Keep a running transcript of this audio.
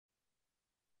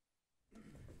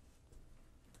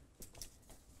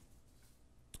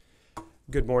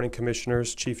Good morning,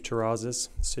 Commissioners, Chief Terrazas,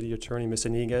 City Attorney Ms.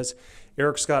 Iniguez,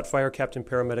 Eric Scott, Fire Captain,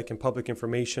 Paramedic, and Public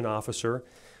Information Officer.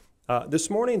 This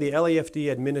morning, the LAFD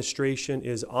administration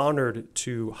is honored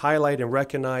to highlight and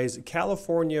recognize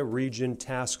California Region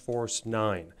Task Force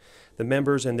 9, the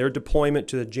members and their deployment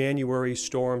to the January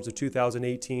storms of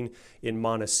 2018 in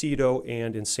Montecito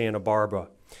and in Santa Barbara.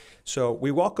 So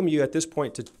we welcome you at this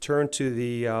point to turn to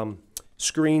the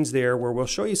screens there where we'll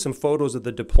show you some photos of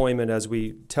the deployment as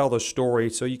we tell the story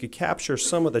so you could capture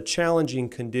some of the challenging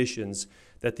conditions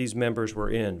that these members were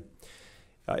in.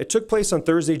 It took place on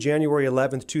Thursday, January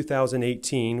 11th,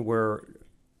 2018, where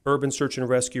Urban Search and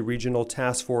Rescue Regional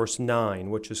Task Force 9,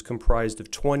 which is comprised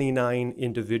of 29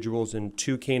 individuals and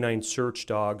 2 canine search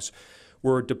dogs,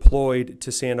 were deployed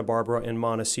to Santa Barbara and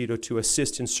Montecito to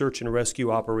assist in search and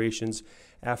rescue operations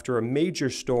after a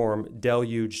major storm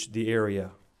deluged the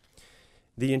area.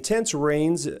 The intense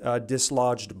rains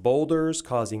dislodged boulders,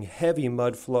 causing heavy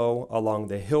mud flow along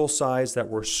the hillsides that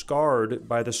were scarred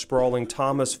by the sprawling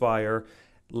Thomas Fire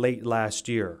late last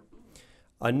year.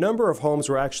 A number of homes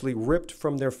were actually ripped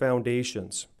from their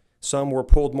foundations. Some were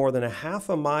pulled more than a half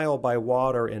a mile by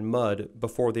water and mud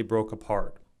before they broke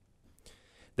apart.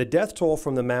 The death toll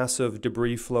from the massive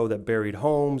debris flow that buried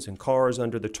homes and cars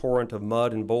under the torrent of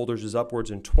mud and boulders is upwards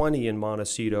in 20 in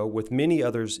Montecito, with many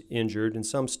others injured and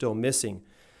some still missing.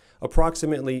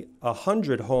 Approximately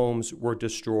 100 homes were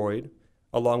destroyed,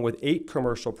 along with 8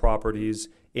 commercial properties,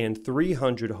 and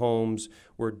 300 homes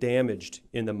were damaged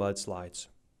in the mudslides.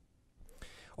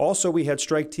 Also, we had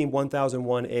Strike Team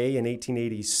 1001A and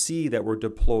 1880C that were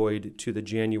deployed to the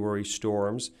January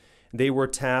storms. They were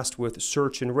tasked with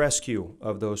search and rescue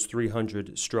of those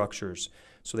 300 structures.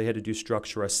 So they had to do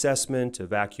structure assessment,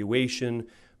 evacuation,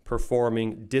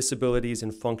 performing disabilities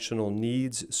and functional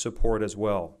needs support as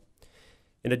well.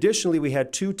 And additionally, we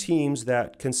had 2 teams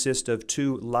that consist of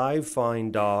 2 live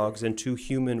find dogs and 2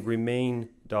 human remain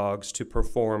dogs to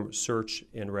perform search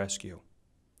and rescue.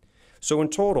 So in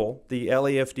total, the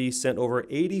LAFD sent over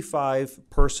 85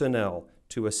 personnel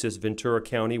to assist Ventura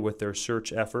County with their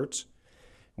search efforts.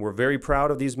 We're very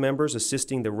proud of these members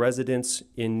assisting the residents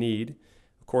in need.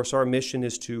 Of course, our mission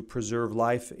is to preserve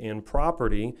life and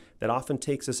property that often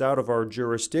takes us out of our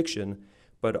jurisdiction,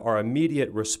 but our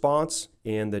immediate response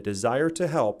and the desire to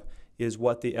help is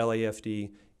what the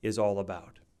LAFD is all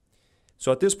about.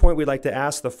 So at this point, we'd like to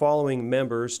ask the following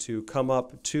members to come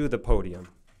up to the podium.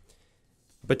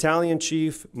 Battalion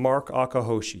Chief Mark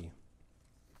Akahoshi,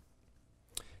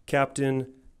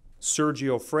 Captain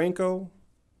Sergio Franco,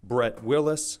 Brett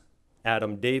Willis,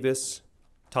 Adam Davis,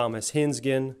 Thomas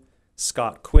Hinsgen,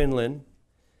 Scott Quinlan,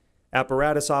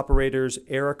 apparatus operators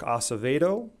Eric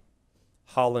Acevedo,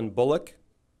 Holland Bullock,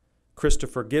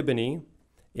 Christopher Gibbony,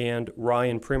 and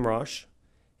Ryan Primrosh,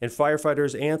 and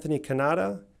firefighters Anthony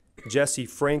Canada, Jesse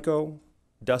Franco,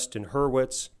 Dustin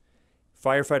Hurwitz,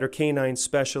 firefighter K-9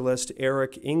 specialist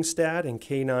Eric Ingstad and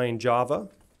K-9 Java,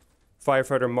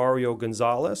 firefighter Mario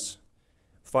Gonzalez,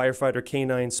 firefighter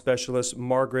K-9 specialist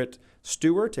Margaret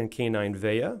Stewart and K-9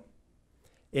 Vea,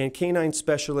 and K-9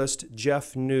 specialist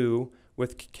Jeff New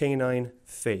with K-9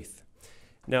 Faith.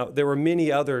 Now, there were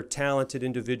many other talented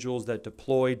individuals that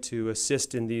deployed to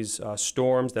assist in these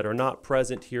storms that are not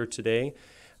present here today.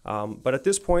 But at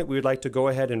this point, we would like to go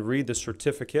ahead and read the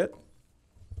certificate.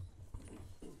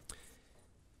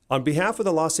 On behalf of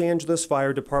the Los Angeles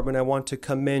Fire Department, I want to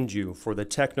commend you for the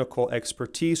technical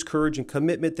expertise, courage, and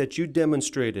commitment that you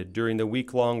demonstrated during the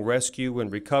week-long rescue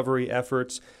and recovery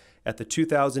efforts at the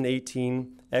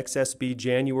 2018 XSB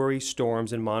January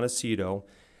storms in Montecito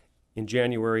in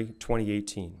January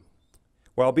 2018.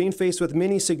 While being faced with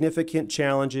many significant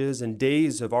challenges and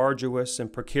days of arduous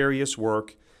and precarious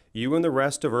work, you and the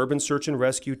rest of Urban Search and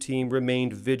Rescue Team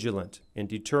remained vigilant and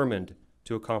determined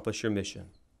to accomplish your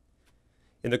mission.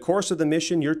 In the course of the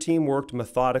mission, your team worked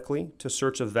methodically to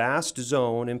search a vast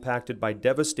zone impacted by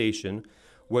devastation,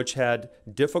 which had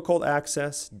difficult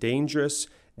access, dangerous,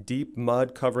 deep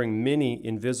mud covering many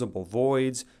invisible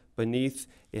voids beneath,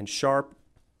 and sharp,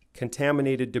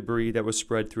 contaminated debris that was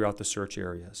spread throughout the search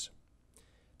areas.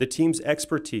 The team's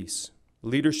expertise,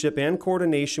 leadership, and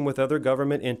coordination with other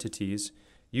government entities,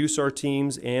 USAR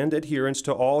teams, and adherence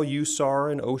to all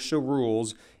USAR and OSHA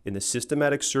rules in the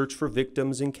systematic search for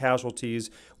victims and casualties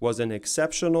was an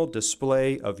exceptional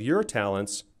display of your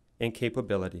talents and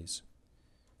capabilities.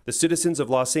 The citizens of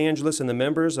Los Angeles and the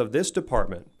members of this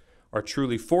department are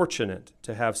truly fortunate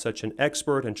to have such an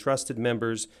expert and trusted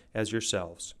members as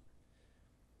yourselves.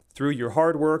 Through your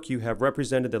hard work, you have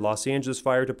represented the Los Angeles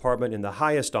Fire Department in the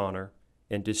highest honor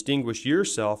and distinguished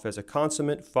yourself as a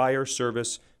consummate fire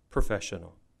service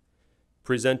professional.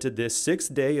 presented this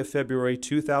 6th day of February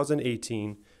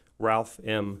 2018, Ralph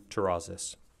M.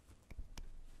 Terrazas.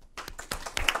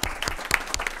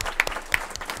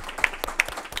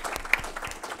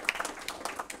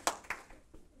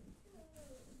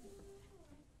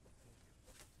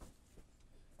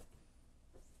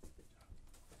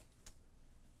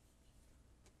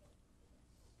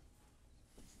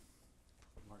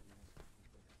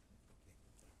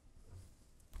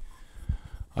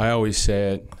 I always say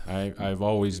it, I've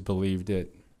always believed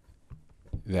it,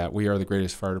 that we are the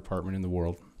greatest fire department in the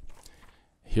world.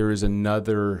 Here is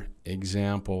another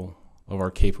example of our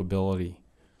capability.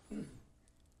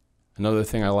 Another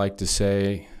thing I like to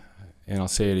say, and I'll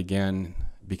say it again,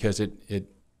 because it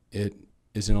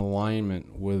is in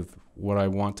alignment with what I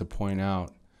want to point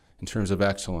out in terms of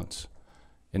excellence.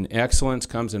 And excellence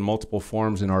comes in multiple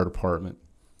forms in our department.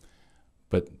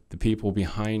 But the people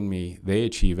behind me, they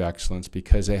achieve excellence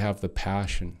because they have the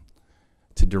passion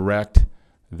to direct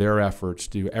their efforts,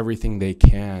 do everything they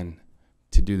can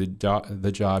to do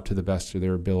the job to the best of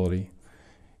their ability.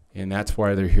 And that's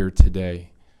why they're here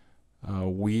today.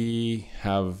 We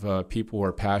have people who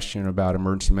are passionate about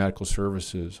emergency medical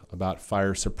services, about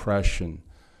fire suppression,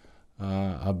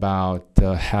 about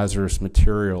hazardous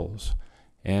materials,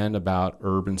 and about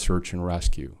urban search and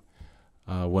rescue.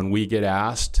 When we get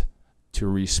asked to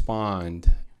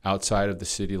respond outside of the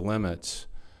city limits,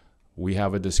 we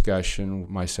have a discussion,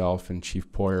 myself and Chief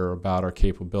Poyer, about our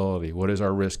capability. What is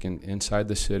our risk inside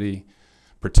the city,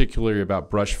 particularly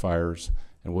about brush fires,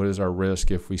 and what is our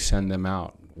risk if we send them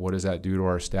out? What does that do to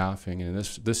our staffing? And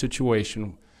in this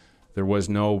situation, there was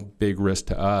no big risk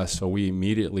to us, so we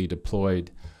immediately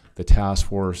deployed the task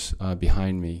force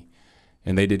behind me,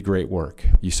 and they did great work.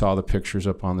 You saw the pictures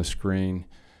up on the screen.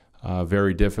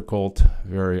 Very difficult,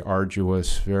 very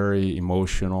arduous, very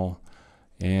emotional,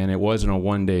 and it wasn't a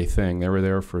one-day thing. They were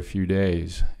there for a few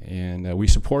days, and we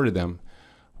supported them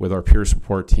with our peer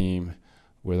support team,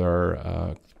 with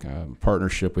our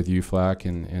partnership with UFLAC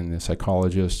and the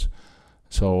psychologists.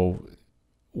 So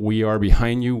we are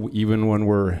behind you even when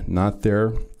we're not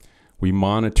there. We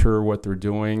monitor what they're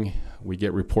doing. We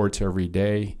get reports every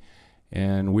day,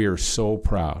 and we are so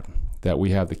proud that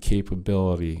we have the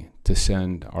capability to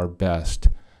send our best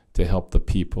to help the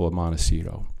people of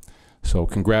Montecito. So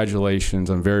congratulations,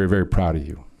 I'm very, very proud of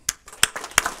you.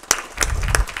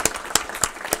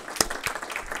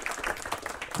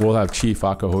 We'll have Chief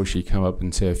Akahoshi come up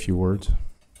and say a few words.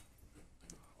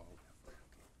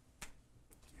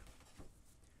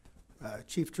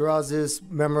 Chief Terrazas,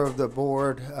 member of the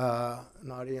board,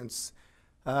 and audience,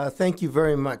 thank you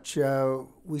very much.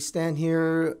 We stand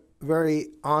here very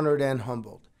honored and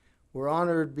humbled. We're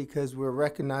honored because we're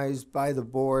recognized by the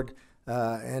board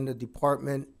and the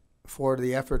department for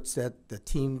the efforts that the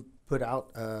team put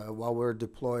out while we're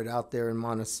deployed out there in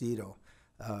Montecito.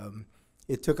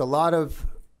 It took a lot of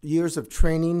years of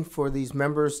training for these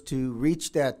members to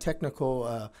reach that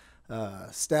technical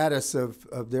status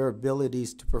of their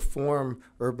abilities to perform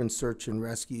urban search and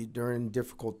rescue during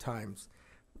difficult times.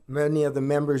 Many of the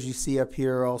members you see up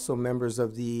here are also members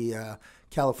of the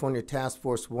California Task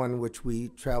Force 1, which we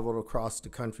traveled across the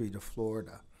country to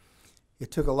Florida. It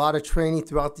took a lot of training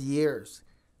throughout the years,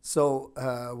 so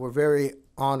we're very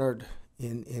honored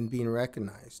in being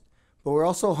recognized. But we're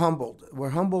also humbled.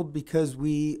 We're humbled because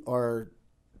we are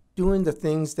doing the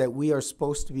things that we are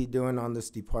supposed to be doing on this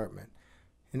department,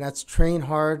 and that's train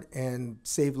hard and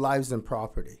save lives and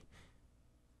property.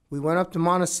 We went up to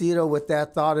Montecito with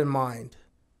that thought in mind,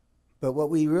 but what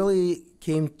we really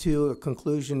came to a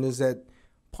conclusion is that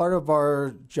part of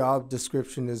our job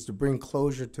description is to bring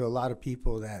closure to a lot of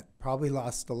people that probably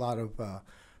lost a lot of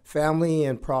family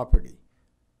and property.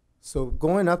 So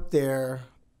going up there,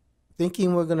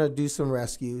 thinking we're gonna do some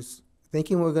rescues,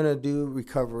 thinking we're gonna do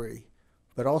recovery,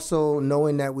 but also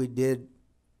knowing that we did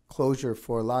closure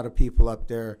for a lot of people up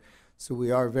there, so we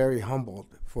are very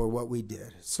humbled for what we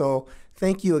did. So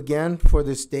thank you again for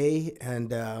this day, and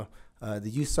the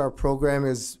USAR program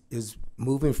is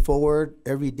moving forward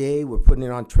every day. We're putting it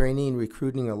on training,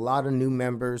 recruiting a lot of new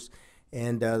members,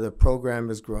 and the program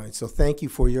is growing. So thank you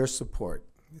for your support.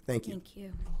 Thank you. Thank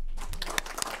you.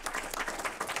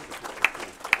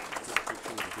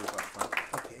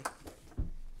 Okay.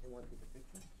 They want to take a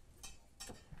picture?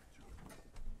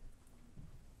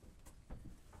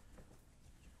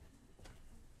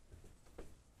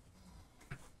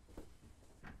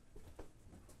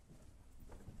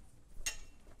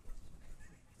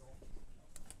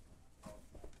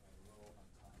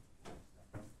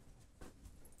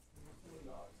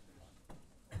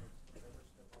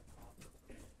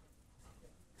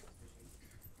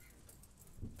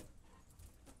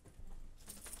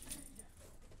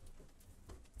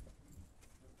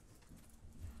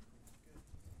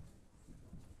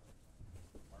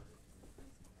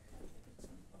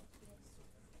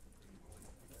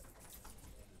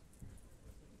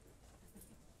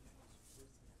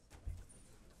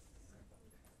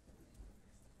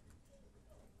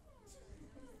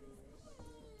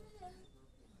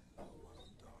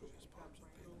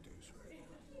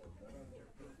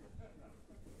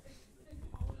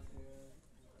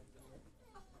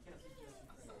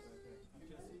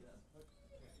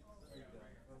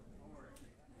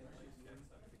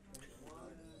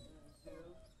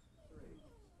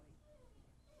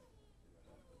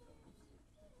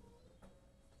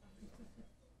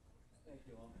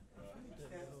 you all.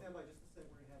 Stand by just a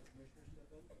second. We're going to have the commissioners step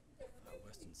in.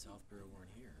 West and South Bureau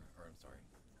weren't here, or I'm sorry,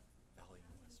 Valley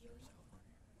and West or South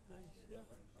weren't here.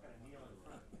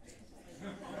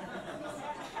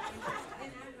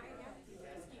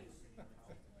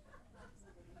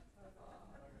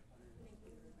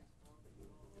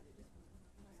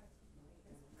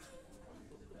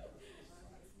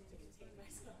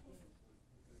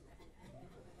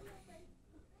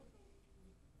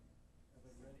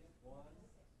 Everybody ready? 1,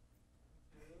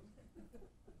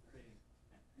 2.